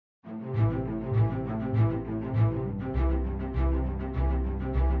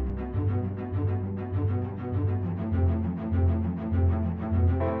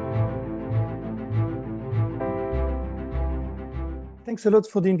Thanks a lot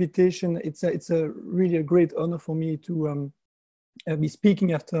for the invitation. It's really a great honor for me to be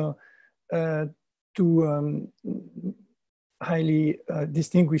speaking after two highly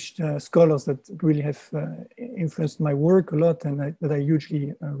distinguished scholars that really have influenced my work a lot and that I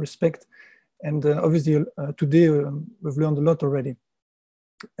hugely respect. And obviously today we've learned a lot already.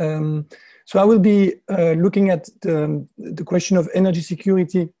 So I will be looking at the question of energy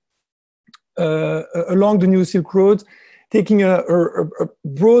security along the New Silk Road, taking a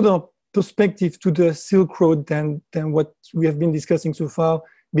broader perspective to the Silk Road than what we have been discussing so far,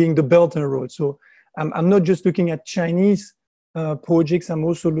 being the Belt and Road. So I'm not just looking at Chinese projects, I'm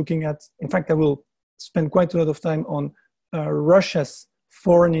also looking at, in fact, I will spend quite a lot of time on Russia's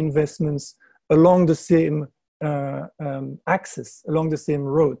foreign investments along the same axis, along the same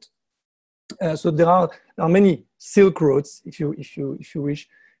road. So there are many Silk Roads, if you wish.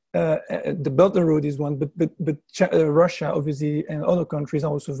 The Belt and Road is one, but Russia, obviously, and other countries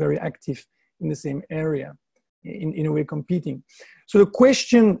are also very active in the same area, in a way competing. So the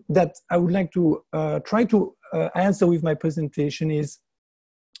question that I would like to try to answer with my presentation is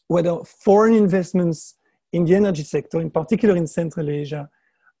whether foreign investments in the energy sector, in particular in Central Asia,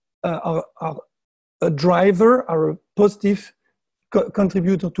 are a driver, are a positive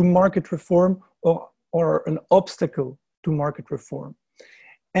contributor to market reform or an obstacle to market reform.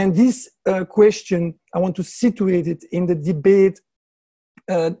 And this question, I want to situate it in the debate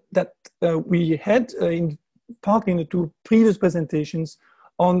that we had partly in the two previous presentations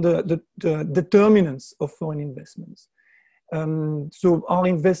on the determinants of foreign investments. So are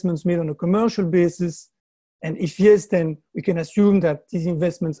investments made on a commercial basis? And if yes, then we can assume that these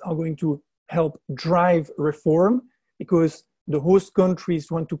investments are going to help drive reform because the host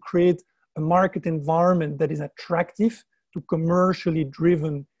countries want to create a market environment that is attractive to commercially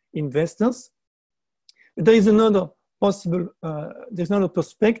driven investors. But there is another possible, there's another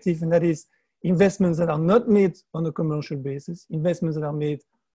perspective, and that is investments that are not made on a commercial basis, investments that are made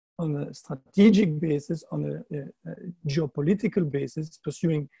on a strategic basis, on a geopolitical basis,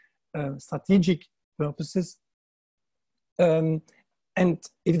 pursuing strategic purposes. And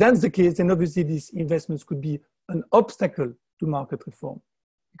if that's the case, then obviously these investments could be an obstacle to market reform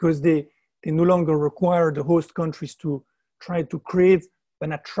because they no longer require the host countries to try to create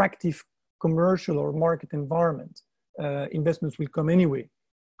an attractive commercial or market environment. Investments will come anyway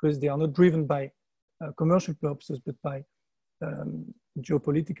because they are not driven by commercial purposes, but by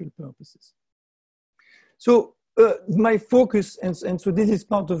geopolitical purposes. So my focus, and so this is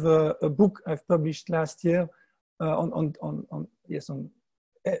part of a book I've published last year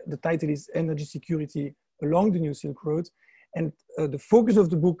the title is Energy Security Along the New Silk Road. And the focus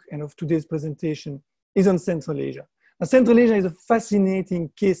of the book and of today's presentation is on Central Asia. Now, Central Asia is a fascinating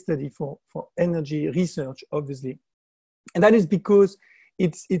case study for energy research, obviously. And that is because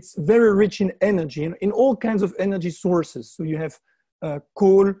it's very rich in energy, in all kinds of energy sources. So you have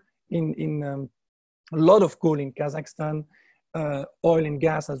coal, a lot of coal in Kazakhstan, oil and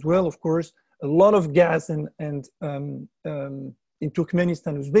gas as well, of course, a lot of gas in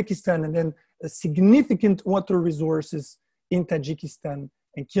Turkmenistan, Uzbekistan, and then significant water resources in Tajikistan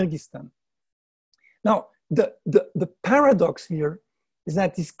and Kyrgyzstan. Now, the paradox here is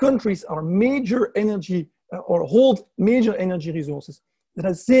that these countries are major energy or hold major energy resources, but at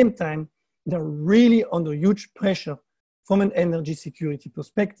the same time, they're really under huge pressure from an energy security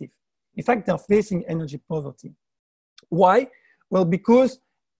perspective. In fact, they're facing energy poverty. Why? Well, because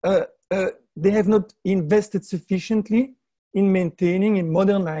they have not invested sufficiently in maintaining, in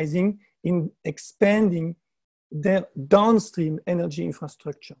modernizing, in expanding their downstream energy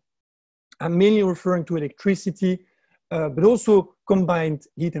infrastructure. I'm mainly referring to electricity, but also combined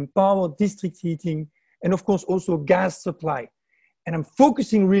heat and power, district heating, and of course also gas supply. And I'm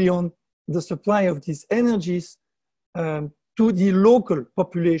focusing really on the supply of these energies to the local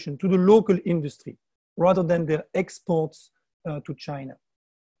population, to the local industry, rather than their exports to China.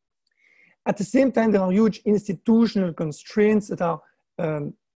 At the same time, there are huge institutional constraints that are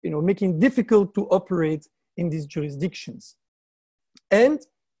making it difficult to operate in these jurisdictions. And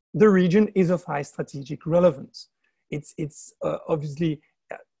the region is of high strategic relevance. It's obviously,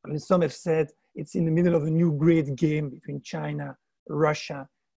 I mean, some have said it's in the middle of a new great game between China, Russia,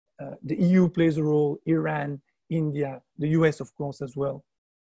 the EU plays a role, Iran, India, the US, of course, as well.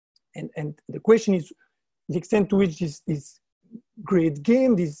 And the question is the extent to which this great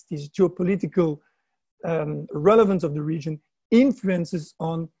game, this geopolitical relevance of the region influences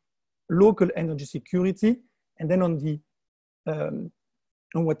on local energy security, and then on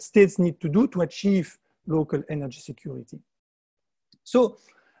what states need to do to achieve local energy security. So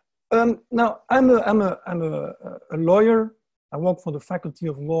now I'm a lawyer. I work for the Faculty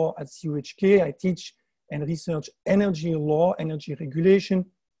of Law at CUHK. I teach and research energy law, energy regulation.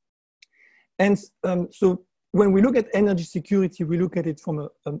 And so when we look at energy security, we look at it from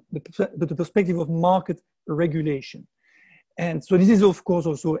the perspective of market regulation. And so this is, of course,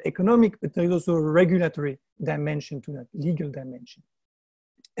 also economic, but there is also a regulatory dimension to that, legal dimension.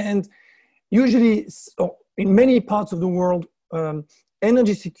 And usually, in many parts of the world,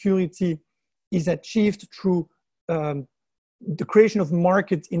 energy security is achieved through the creation of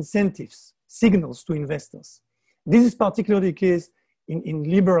market incentives, signals to investors. This is particularly the case in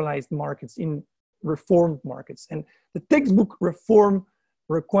liberalized markets, in reformed markets. And the textbook reform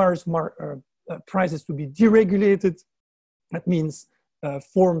requires prices to be deregulated. That means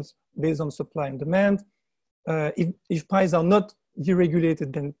forms based on supply and demand. If prices are not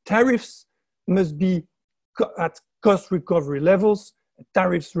deregulated, then tariffs must be at cost recovery levels.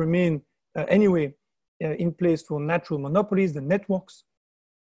 Tariffs remain anyway in place for natural monopolies, the networks.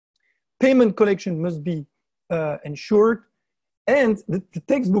 Payment collection must be ensured. And the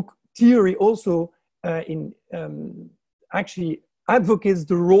textbook theory also actually advocates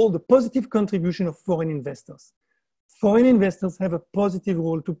the role, the positive contribution of foreign investors. Foreign investors have a positive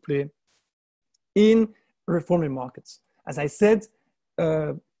role to play in reforming markets. As I said,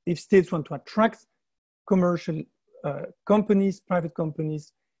 if states want to attract commercial companies, private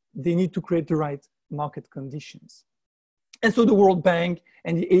companies, they need to create the right market conditions. And so the World Bank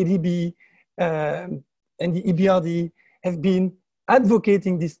and the ADB and the EBRD have been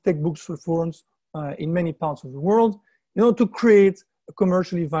advocating these textbooks reforms in many parts of the world in order to create a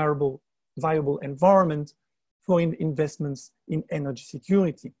commercially viable environment for investments in energy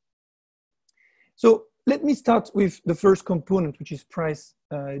security. So let me start with the first component, which is price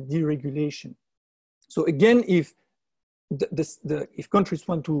deregulation. So again, if countries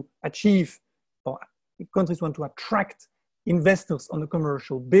want to achieve, or if countries want to attract investors on a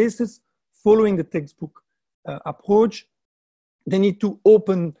commercial basis, following the textbook approach, they need to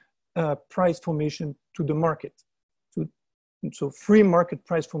open price formation to the market. So free market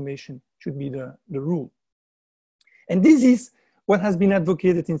price formation should be the rule. And this is what has been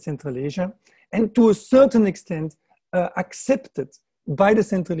advocated in Central Asia, and to a certain extent accepted by the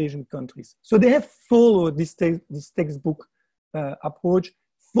Central Asian countries. So they have followed this textbook approach,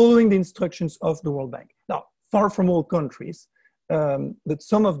 following the instructions of the World Bank. Now, far from all countries, but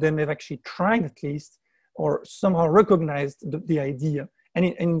some of them have actually tried at least, or somehow recognized the idea. And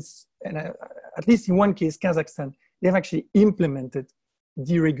at least in one case, Kazakhstan, they've actually implemented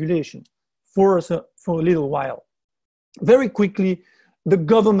deregulation for a little while. Very quickly, the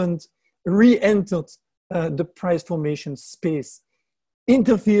government re-entered the price formation space,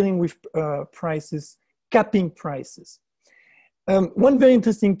 interfering with prices, capping prices. One very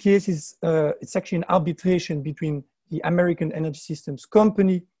interesting case is, it's actually an arbitration between the American Energy Systems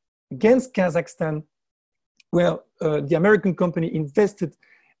Company against Kazakhstan, where the American company invested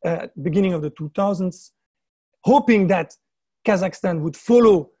at the beginning of the 2000s, hoping that Kazakhstan would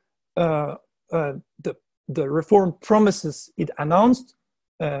follow the reform promises it announced,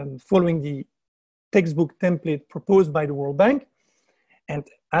 following the textbook template proposed by the World Bank, and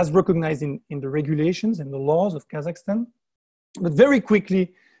as recognized in the regulations and the laws of Kazakhstan. But very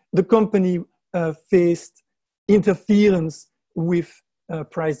quickly, the company faced interference with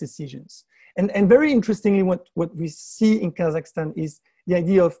price decisions. And very interestingly, what we see in Kazakhstan is the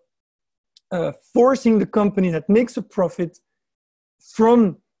idea of forcing the company that makes a profit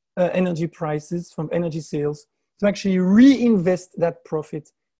from energy prices, from energy sales, to actually reinvest that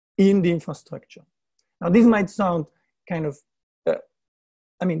profit in the infrastructure. Now, this might sound kind of,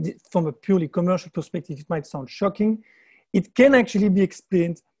 I mean, from a purely commercial perspective, it might sound shocking. It can actually be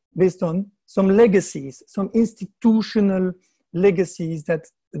explained based on some legacies, some institutional legacies that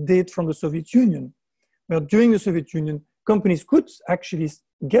date from the Soviet Union, where during the Soviet Union, companies could actually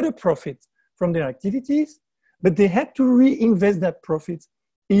get a profit from their activities, but they had to reinvest that profit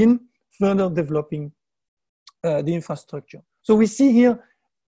in further developing the infrastructure. So we see here,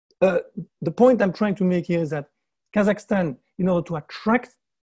 the point I'm trying to make here is that Kazakhstan, in order to attract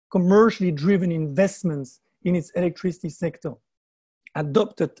commercially driven investments in its electricity sector,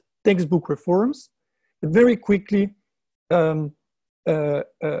 adopted textbook reforms, but very quickly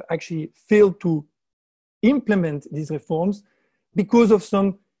actually failed to implement these reforms because of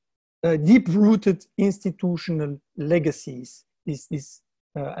some deep-rooted institutional legacies.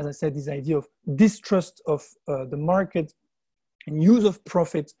 As I said, this idea of distrust of the market and use of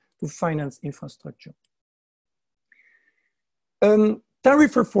profit to finance infrastructure.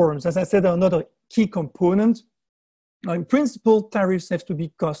 Tariff reforms, as I said, are another key component. Now, in principle, tariffs have to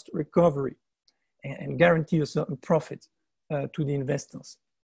be cost recovery and guarantee a certain profit to the investors.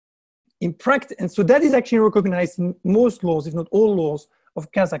 In practice, and so that is actually recognized in most laws, if not all laws, of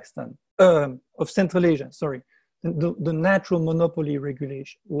Kazakhstan, of Central Asia, sorry, the natural monopoly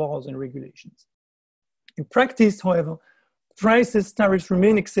regulation, laws and regulations. In practice, however, prices, tariffs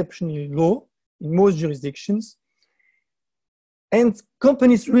remain exceptionally low in most jurisdictions, and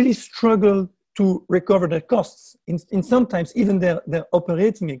companies really struggle to recover their costs, in sometimes even their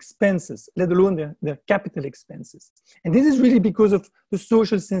operating expenses, let alone their capital expenses. And this is really because of the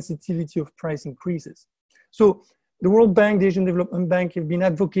social sensitivity of price increases. So the World Bank, the Asian Development Bank have been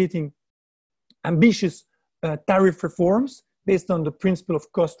advocating ambitious tariff reforms based on the principle of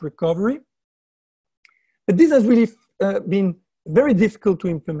cost recovery. But this has really been very difficult to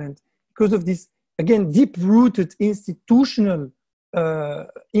implement because of this, again, deep-rooted institutional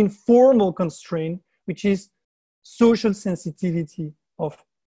informal constraint, which is social sensitivity of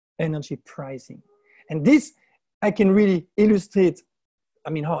energy pricing. And this, I can really illustrate, I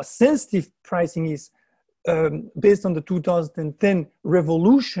mean, how sensitive pricing is based on the 2010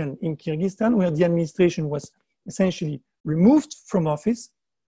 revolution in Kyrgyzstan, where the administration was essentially removed from office,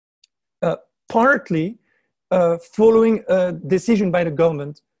 partly following a decision by the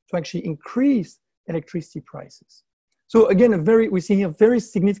government to actually increase electricity prices. So again, we see here a very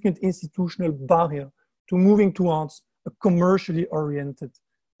significant institutional barrier to moving towards a commercially oriented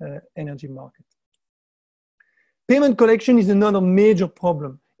energy market. Payment collection is another major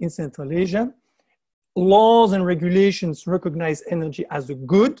problem in Central Asia. Laws and regulations recognize energy as a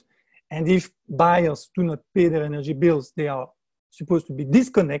good, and if buyers do not pay their energy bills, they are supposed to be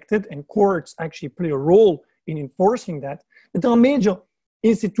disconnected, and courts actually play a role in enforcing that. But there are major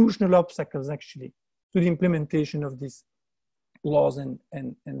institutional obstacles actually to the implementation of these laws and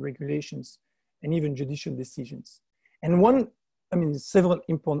regulations, and even judicial decisions. And several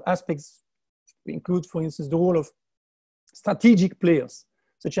important aspects include, for instance, the role of strategic players,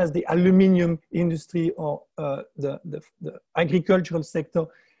 such as the aluminium industry or the agricultural sector.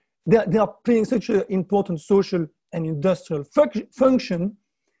 They are playing such an important social and industrial function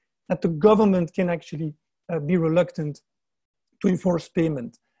that the government can actually be reluctant to enforce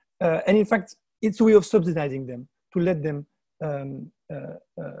payment. And in fact, it's a way of subsidizing them, to let them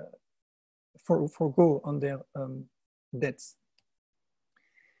forgo on their debts.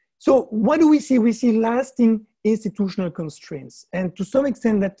 So what do we see? We see lasting institutional constraints, and to some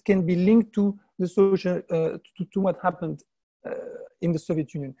extent that can be linked to the social, to what happened in the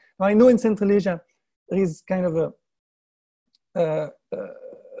Soviet Union. Now, I know in Central Asia there is kind of a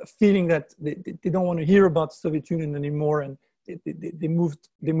feeling that they don't want to hear about the Soviet Union anymore, and they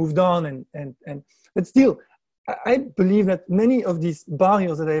moved on, but still, I believe that many of these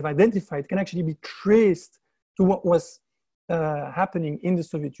barriers that I have identified can actually be traced to what was happening in the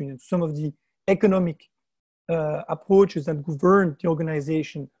Soviet Union, some of the economic approaches that governed the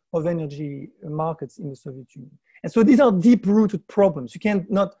organization of energy markets in the Soviet Union. And so these are deep-rooted problems. You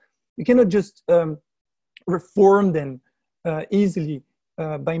cannot just reform them easily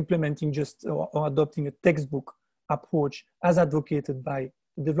by implementing just or adopting a textbook approach as advocated by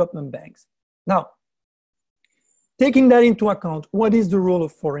the development banks. Now, taking that into account, what is the role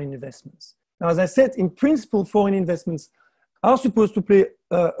of foreign investments? Now, as I said, in principle, foreign investments are supposed to play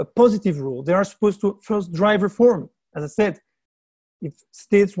a positive role. They are supposed to first drive reform. As I said, if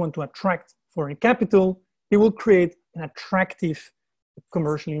states want to attract foreign capital, they will create an attractive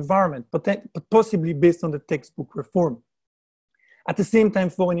commercial environment, but possibly based on the textbook reform. At the same time,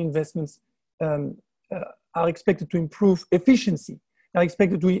 foreign investments are expected to improve efficiency. They are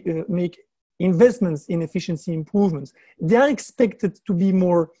expected to make investments in efficiency improvements. They are expected to be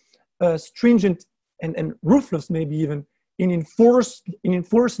more stringent and ruthless, maybe even, in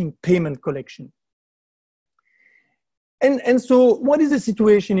enforcing payment collection. And so what is the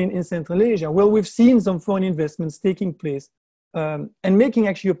situation in Central Asia? Well, we've seen some foreign investments taking place and making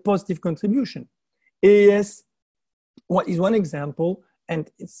actually a positive contribution. AES is one example,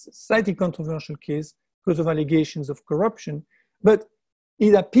 and it's a slightly controversial case because of allegations of corruption, but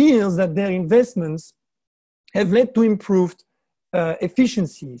it appears that their investments have led to improved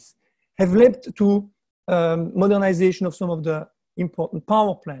efficiencies, have led to modernization of some of the important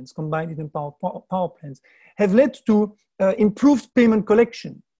power plants, combined heat and power plants, have led to improved payment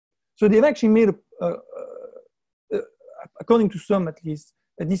collection. So they've actually made, according to some at least,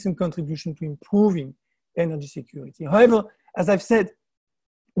 a decent contribution to improving energy security. However, as I've said,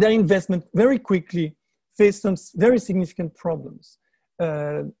 their investment very quickly faced some very significant problems.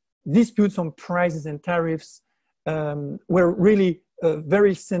 Disputes on prices and tariffs were really a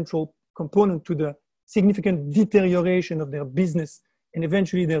very central component to the significant deterioration of their business and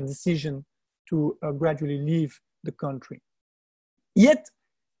eventually their decision to gradually leave the country. Yet,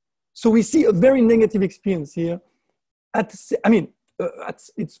 so we see a very negative experience here.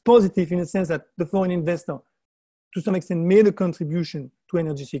 It's positive in the sense that the foreign investor, to some extent, made a contribution to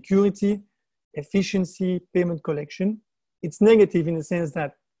energy security, efficiency, payment collection. It's negative in the sense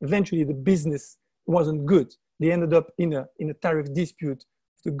that eventually the business wasn't good. They ended up in a tariff dispute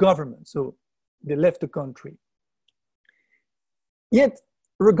with the government, so they left the country. Yet,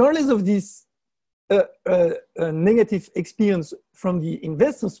 regardless of this negative experience from the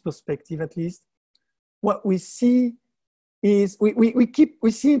investor's perspective, at least, what we see is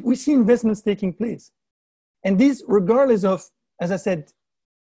we see investments taking place. And this, regardless of, as I said,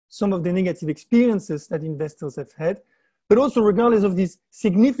 some of the negative experiences that investors have had, but also regardless of these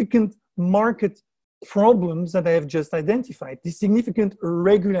significant market problems that I have just identified, these significant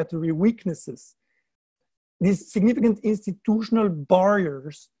regulatory weaknesses, these significant institutional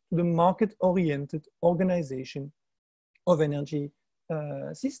barriers to the market-oriented organization of energy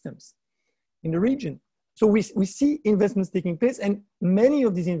systems in the region. So we see investments taking place, and many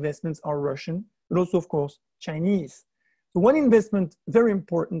of these investments are Russian, but also, of course, Chinese. So one investment, very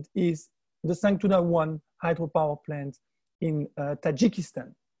important, is the Sangtuda 1 hydropower plant in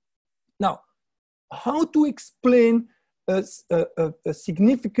Tajikistan. Now, how to explain a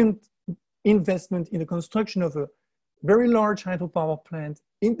significant investment in the construction of a very large hydropower plant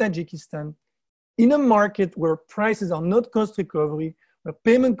in Tajikistan, in a market where prices are not cost recovery, where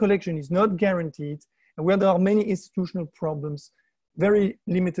payment collection is not guaranteed, and where there are many institutional problems, very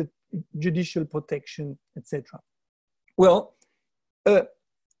limited judicial protection, etc. Well,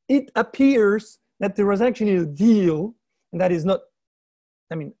 it appears that there was actually a deal, and that is not,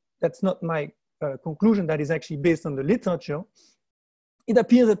 that's not my conclusion, that is actually based on the literature. It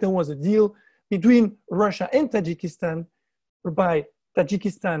appears that there was a deal between Russia and Tajikistan, whereby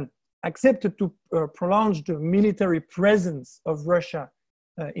Tajikistan accepted to prolong the military presence of Russia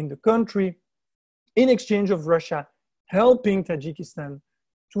in the country, in exchange of Russia helping Tajikistan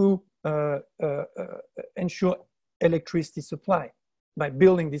to ensure electricity supply by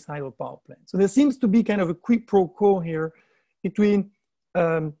building this hydropower plant. So there seems to be kind of a quid pro quo here between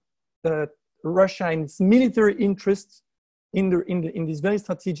Russia and its military interests in this very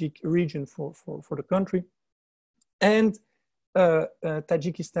strategic region for the country, and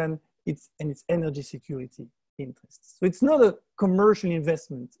Tajikistan and its energy security interests. So it's not a commercial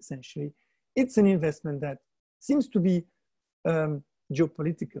investment, essentially. It's an investment that seems to be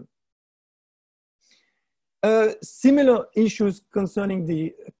geopolitical. Similar issues concerning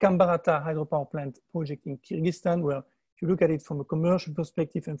the Kambarata hydropower plant project in Kyrgyzstan, where if you look at it from a commercial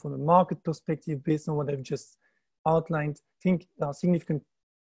perspective and from a market perspective, based on what I've just outlined, I think there are significant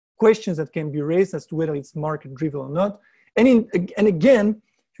questions that can be raised as to whether it's market driven or not. And again,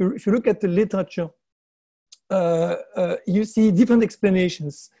 if you look at the literature, you see different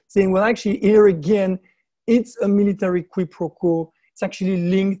explanations saying, well, actually here again, it's a military quid pro quo. It's actually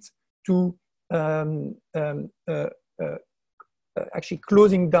linked to actually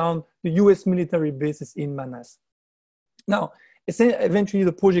closing down the US military bases in Manas. Now, eventually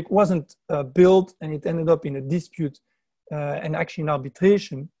the project wasn't built, and it ended up in a dispute and actually in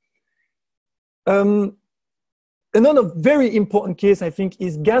arbitration. Another very important case, I think,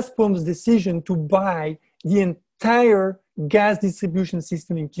 is Gazprom's decision to buy the entire gas distribution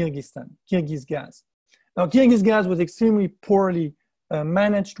system in Kyrgyzstan, Kyrgyzgas. Now, Kyrgyzgas was extremely poorly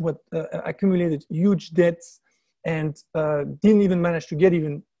managed, accumulated huge debts, and didn't even manage to get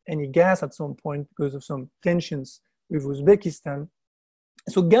even any gas at some point because of some tensions with Uzbekistan.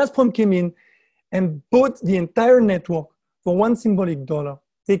 So Gazprom came in and bought the entire network for $1 symbolic,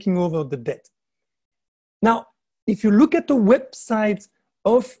 taking over the debt. Now, if you look at the website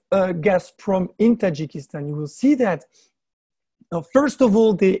of Gazprom in Tajikistan, you will see that, first of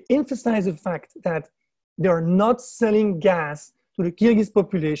all, they emphasize the fact that they are not selling gas to the Kyrgyz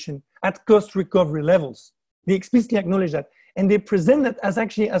population at cost recovery levels. They explicitly acknowledge that, and they present that as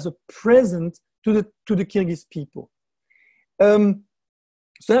actually as a present to the Kyrgyz people. So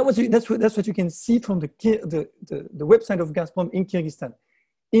that's what you can see from the website of Gazprom in Kyrgyzstan.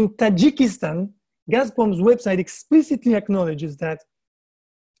 In Tajikistan, Gazprom's website explicitly acknowledges that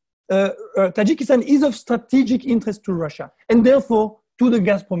Tajikistan is of strategic interest to Russia, and therefore to the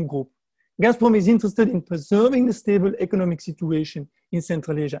Gazprom group. Gazprom is interested in preserving the stable economic situation in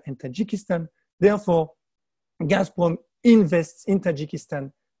Central Asia and Tajikistan. Therefore, Gazprom invests in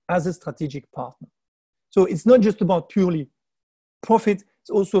Tajikistan as a strategic partner. So it's not just about purely profit, it's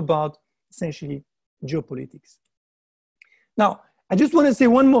also about essentially geopolitics. Now, I just want to say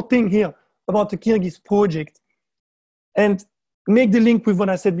one more thing here about the Kyrgyz project and make the link with what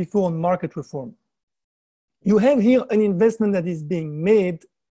I said before on market reform. you have here an investment that is being made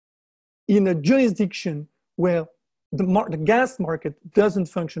in a jurisdiction where the gas market doesn't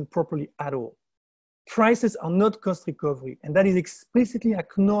function properly at all. Prices are not cost recovery, and that is explicitly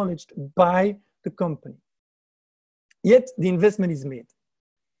acknowledged by the company. Yet the investment is made.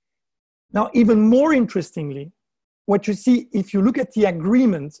 Now, even more interestingly, what you see, if you look at the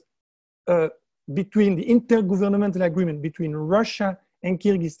agreement between the intergovernmental agreement between Russia and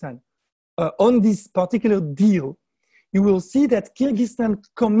Kyrgyzstan on this particular deal, you will see that Kyrgyzstan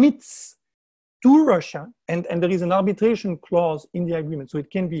commits to Russia, and there is an arbitration clause in the agreement, so it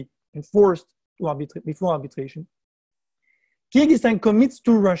can be enforced before arbitration. Kyrgyzstan commits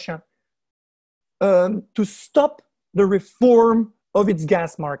to Russia to stop the reform of its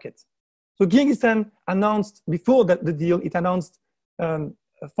gas market. So Kyrgyzstan announced, before the deal, it announced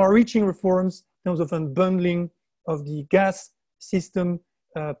far-reaching reforms in terms of unbundling of the gas system,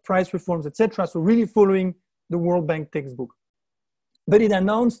 price reforms, etc. So really following the World Bank textbook. But it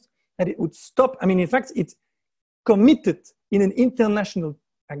announced that it would stop. I mean, in fact, it committed in an international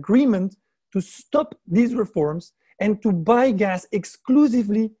agreement to stop these reforms and to buy gas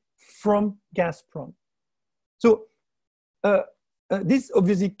exclusively from Gazprom. So this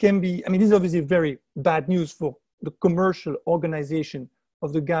obviously can be, I mean, this is obviously very bad news for the commercial organization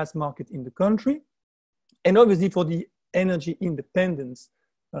of the gas market in the country, and obviously for the energy independence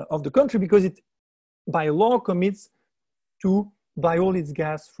of the country, because it, by law, commits to buy all its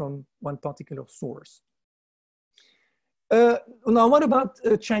gas from one particular source. Now, what about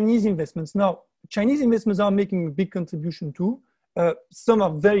Chinese investments? Now, Chinese investments are making a big contribution too. Some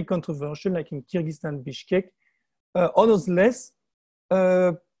are very controversial, like in Kyrgyzstan, Bishkek, others less,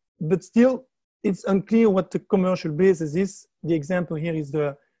 but still it's unclear what the commercial basis is. The example here is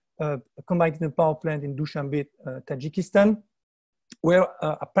the combined power plant in Dushanbe, Tajikistan, where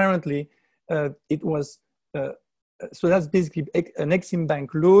apparently it was, so that's basically an Exim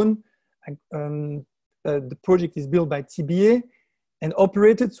Bank loan. The project is built by TBA and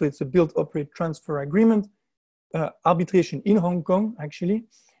operated, so it's a build, operate, transfer agreement, arbitration in Hong Kong, actually.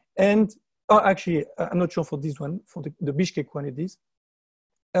 And actually, I'm not sure for this one, for the Bishkek one it is.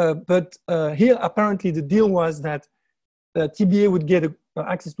 But here, apparently, the deal was that TBA would get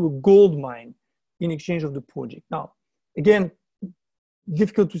access to a gold mine in exchange of the project. Now, again,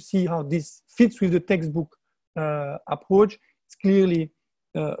 difficult to see how this fits with the textbook approach. It's clearly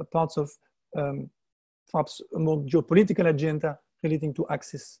a part of perhaps a more geopolitical agenda relating to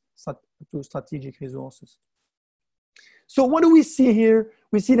access to strategic resources. So what do we see here?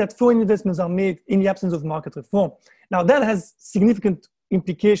 We see that foreign investments are made in the absence of market reform. Now that has significant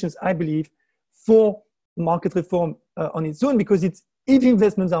implications, I believe, for market reform on its own, because if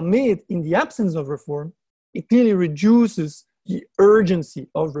investments are made in the absence of reform, it clearly reduces the urgency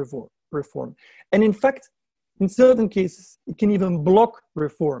of reform. And in fact, in certain cases, it can even block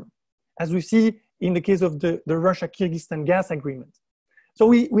reform, as we see in the case of the Russia-Kyrgyzstan gas agreement. So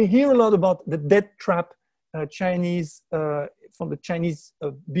we hear a lot about the debt trap Chinese, from the Chinese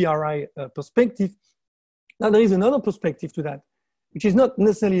BRI perspective. Now there is another perspective to that, which is not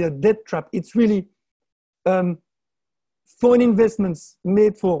necessarily a debt trap. It's really foreign investments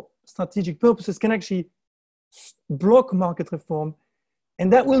made for strategic purposes can actually block market reform,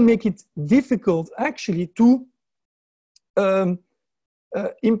 and that will make it difficult actually to to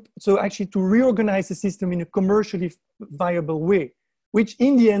reorganize the system in a commercially viable way, which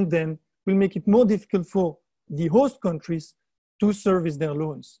in the end then will make it more difficult for the host countries to service their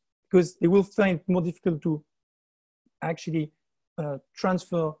loans, because they will find it more difficult to actually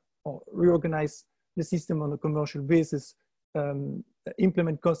transfer or reorganize the system on a commercial basis,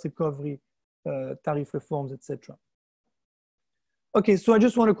 implement cost recovery, tariff reforms, etc. Okay, so I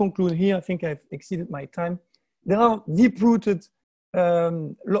just want to conclude here. I think I've exceeded my time. There are deep-rooted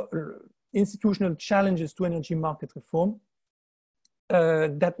institutional challenges to energy market reform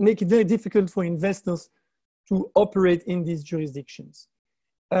that make it very difficult for investors to operate in these jurisdictions.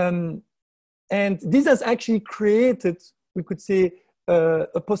 And this has actually created, we could say,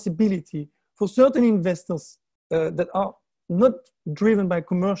 a possibility for certain investors that are not driven by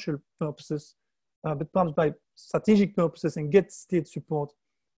commercial purposes, but perhaps by strategic purposes and get state support,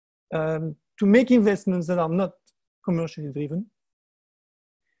 to make investments that are not commercially driven.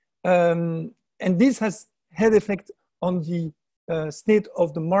 And this has had effect on the state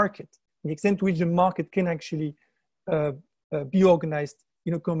of the market, the extent to which the market can actually be organized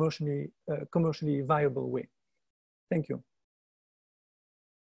in a commercially viable way. Thank you.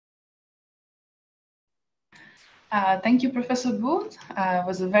 Thank you, Professor Boute. It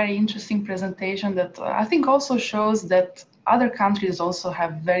was a very interesting presentation that I think also shows that other countries also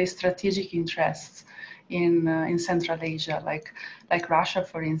have very strategic interests in Central Asia, like Russia,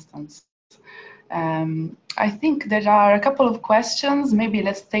 for instance. I think there are a couple of questions. Maybe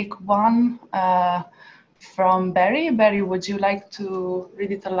let's take one from Barry. Barry, would you like to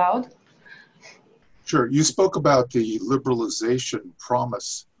read it aloud? Sure. You spoke about the liberalization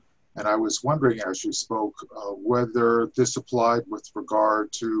promise, and I was wondering as you spoke whether this applied with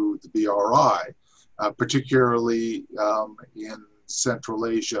regard to the BRI, particularly in Central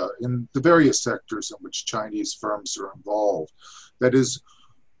Asia, in the various sectors in which Chinese firms are involved. That is,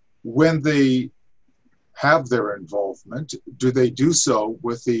 when they have their involvement, do they do so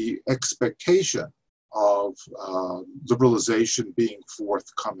with the expectation of liberalization being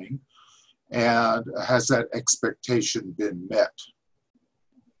forthcoming? And has that expectation been met?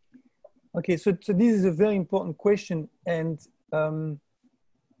 Okay, so this is a very important question. And what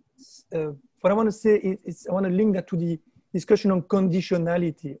I want to say is I want to link that to the discussion on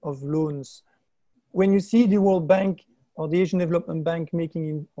conditionality of loans. When you see the World Bank or the Asian Development Bank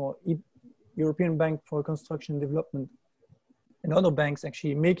or European Bank for Reconstruction and Development and other banks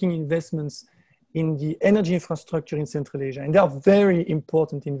actually making investments in the energy infrastructure in Central Asia, and they are very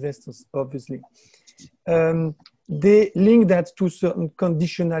important investors, obviously. They link that to certain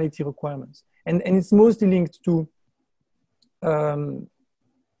conditionality requirements. And it's mostly linked to,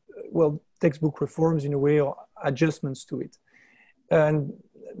 well, textbook reforms in a way, or adjustments to it. And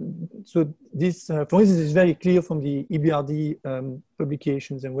so this, for instance, is very clear from the EBRD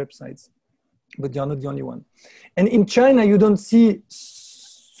publications and websites, but they are not the only one. And in China, you don't see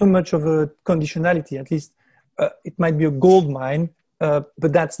so much of a conditionality. At least it might be a gold mine, but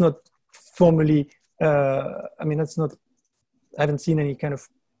that's not formally, I mean, that's not, I haven't seen any kind of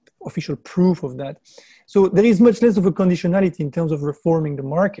official proof of that. So there is much less of a conditionality in terms of reforming the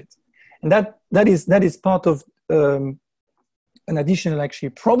market. And that is part of an additional actually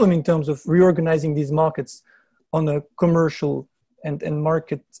problem in terms of reorganizing these markets on a commercial and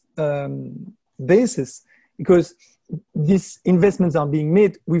market basis, because these investments are being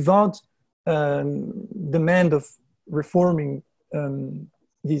made without demand of reforming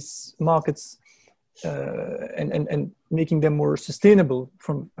these markets and making them more sustainable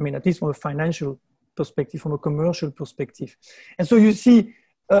from, I mean, at least from a financial perspective, from a commercial perspective. And so you see,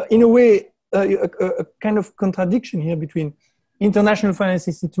 in a way, a kind of contradiction here between international finance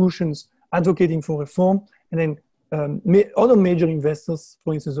institutions advocating for reform and then other major investors,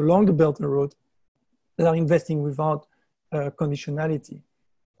 for instance, along the Belt and Road, that are investing without conditionality.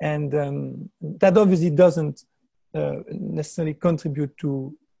 And that obviously doesn't necessarily contribute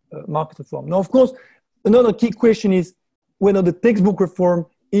to market reform. Now, of course, another key question is whether the textbook reform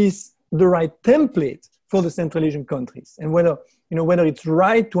is the right template for the Central Asian countries, and whether, you know, whether it's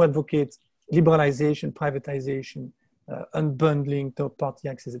right to advocate liberalization, privatization, unbundling, third-party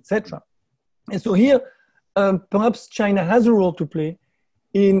access, etc. And so here, perhaps China has a role to play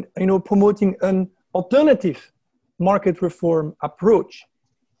in, you know, promoting an alternative market reform approach,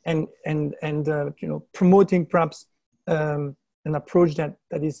 and you know, promoting perhaps an approach that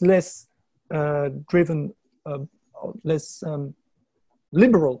is less driven, less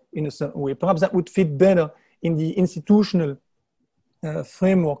liberal in a certain way. Perhaps that would fit better in the institutional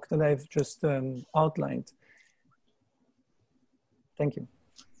framework that I've just outlined. Thank you.